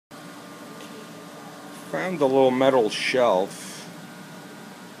found a little metal shelf.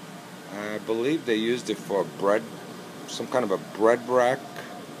 I believe they used it for bread, some kind of a bread rack.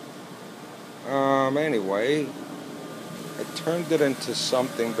 Anyway, I turned it into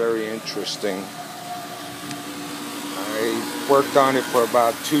something very interesting. I worked on it for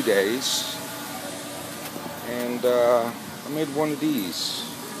about 2 days, and I made one of these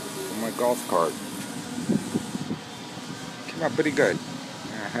for my golf cart. Came out pretty good.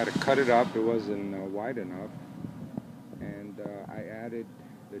 I had to cut it up, it wasn't wide enough, and I added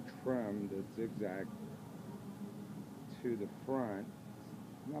the trim, the zigzag, to the front.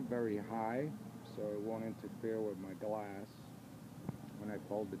 Not very high, so it won't interfere with my glass when I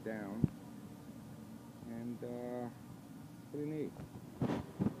fold it down, and pretty neat.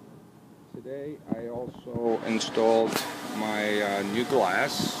 Today I also installed my new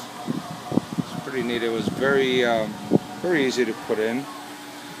glass. It's pretty neat. It was very easy to put in.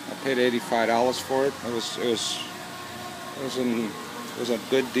 I paid $85 for it. It was a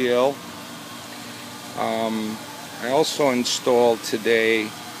good deal. I also installed today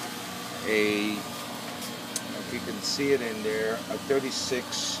if you can see it in there, a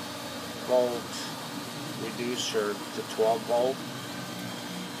 36 volt reducer to 12 volt,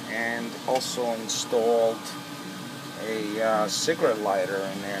 and also installed a cigarette lighter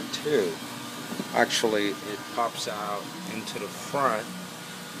in there too. Actually, it pops out into the front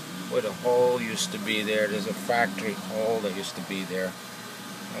where the hole used to be there. There's a factory hole that used to be there.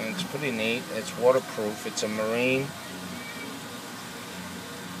 And it's pretty neat. It's waterproof. It's a marine.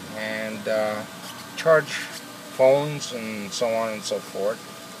 And charge phones and so on and so forth.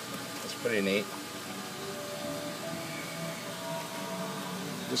 It's pretty neat.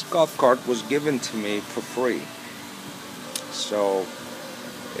 This golf cart was given to me for free. So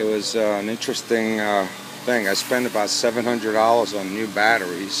it was an interesting thing. I spent about $700 on new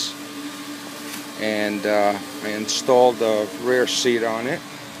batteries. And I installed the rear seat on it.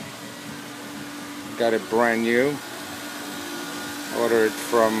 Got it brand new. Ordered it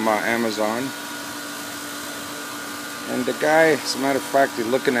from Amazon. And the guy, as a matter of fact, he's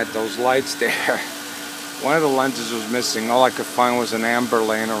looking at those lights there. One of the lenses was missing. All I could find was an amber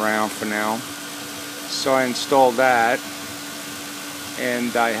laying around for now. So I installed that.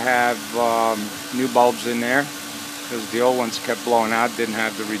 And I have new bulbs in there, because the old ones kept blowing out, didn't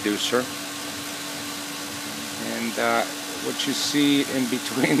have the reducer. And what you see in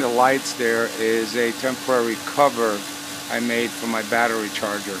between the lights there is a temporary cover I made for my battery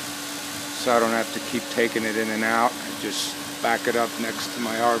charger, so I don't have to keep taking it in and out. I just back it up next to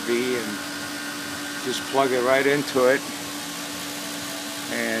my RV and just plug it right into it,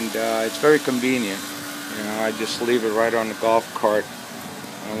 and it's very convenient. You know, I just leave it right on the golf cart,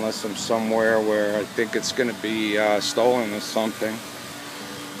 unless I'm somewhere where I think it's going to be stolen or something.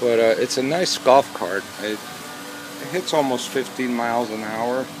 But it's a nice golf cart. It hits almost 15 miles an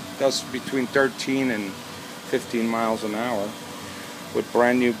hour. It does between 13 and 15 miles an hour with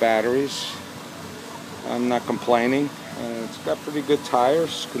brand new batteries. I'm not complaining. It's got pretty good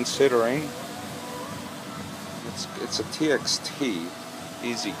tires, considering. It's a TXT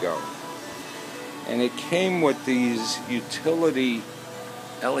ezgo, and it came with these utility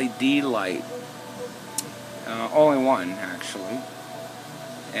LED light, only one actually,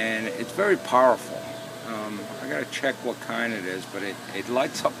 and it's very powerful. I gotta check what kind it is, but it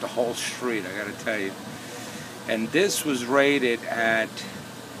lights up the whole street, I gotta tell you. And this was rated at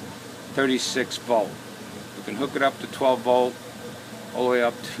 36 volt. You can hook it up to 12 volt, all the way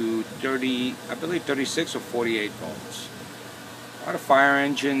up to 30, I believe 36 or 48 volts. A lot of fire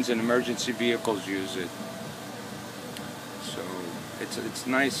engines and emergency vehicles use it. So it's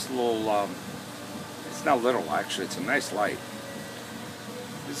nice little, it's not little actually, it's a nice light.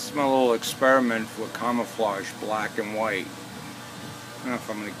 This is my little experiment with camouflage, black and white. I don't know if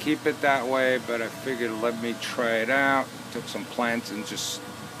I'm going to keep it that way, but I figured let me try it out. Took some plants and just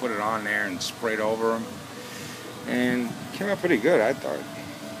put it on there and sprayed over them. And it came out pretty good, I thought.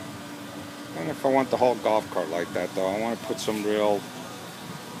 I don't know if I want the whole golf cart like that, though. I want to put some real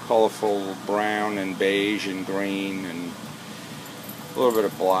colorful brown and beige and green and a little bit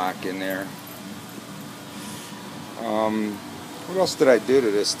of black in there. What else did I do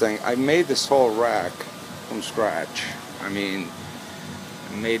to this thing? I made this whole rack from scratch. I mean,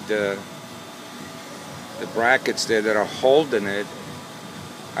 I made the brackets there that are holding it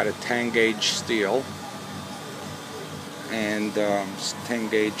out of 10 gauge steel and 10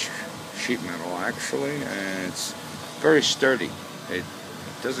 gauge sheet metal actually, and it's very sturdy. It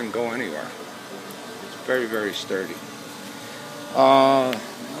doesn't go anywhere. It's very, very sturdy.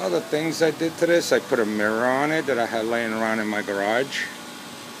 Other things I did to this, I put a mirror on it that I had laying around in my garage.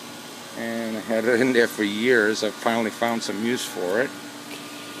 and I had it in there for years. I finally found some use for it.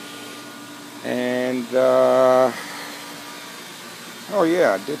 And oh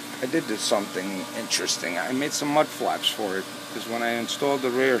yeah, I did do something interesting. I made some mud flaps for it, because when I installed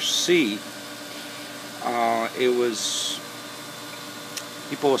the rear seat, it was,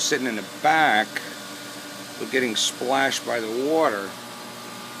 people were sitting in the back, were getting splashed by the water.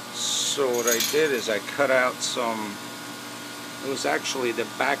 So what I did is I cut out some, it was actually the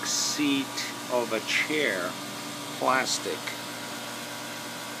back seat of a chair, plastic.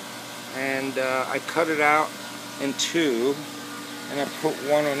 And I cut it out in two, and I put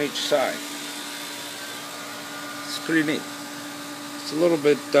one on each side. It's pretty neat. It's a little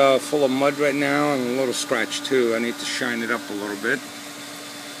bit full of mud right now, and a little scratched too. I need to shine it up a little bit.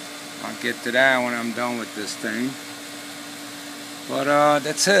 I'll get to that when I'm done with this thing. But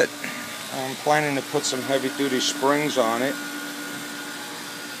that's it. I'm planning to put some heavy-duty springs on it.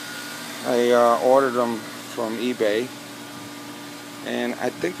 I ordered them from eBay. And I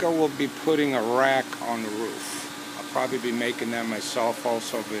think I will be putting a rack on the roof. I'll probably be making that myself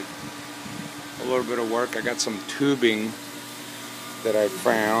also, but a little bit of work. I got some tubing that I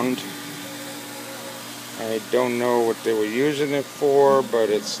found. I don't know what they were using it for,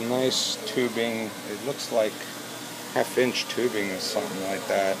 but it's nice tubing. It looks like half-inch tubing or something like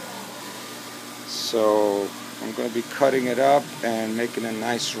that. So I'm going to be cutting it up and making a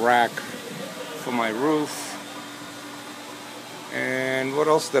nice rack for my roof. And what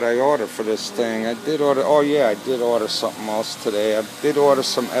else did I order for this thing? I did order, oh yeah, I did order something else today. I did order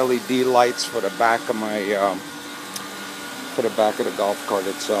some LED lights for the back of my, for the back of the golf cart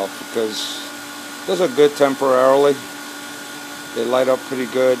itself, because those are good temporarily. They light up pretty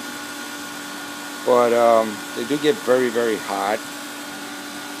good, but they do get very, very hot,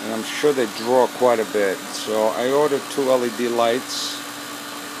 and I'm sure they draw quite a bit. So I ordered 2 LED lights.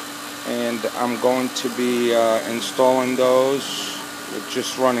 And I'm going to be installing those with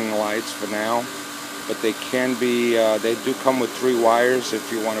just running lights for now. But they can be, they do come with 3 wires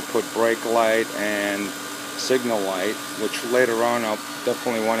if you want to put brake light and signal light, which later on I'll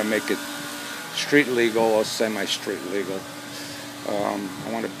definitely want to make it street legal or semi-street legal. I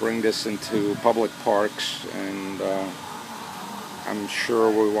want to bring this into public parks, and I'm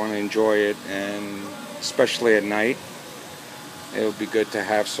sure we want to enjoy it, and especially at night. It would be good to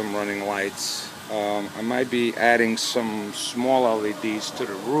have some running lights. I might be adding some small LEDs to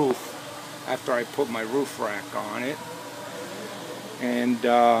the roof after I put my roof rack on it. And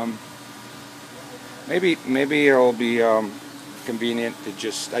maybe it'll be convenient to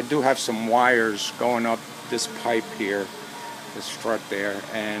just, I do have some wires going up this pipe here, this strut there,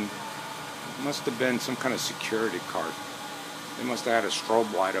 and it must have been some kind of security card. They must have had a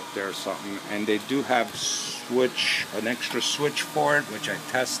strobe light up there or something, and they do have an extra switch for it, which I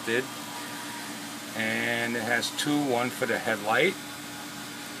tested, and it has 2, one for the headlight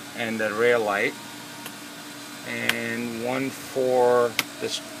and the rear light, and one for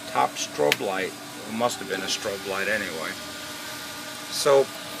this top strobe light. It must have been a strobe light anyway. So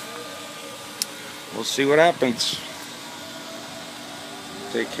we'll see what happens.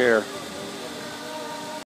 Take care.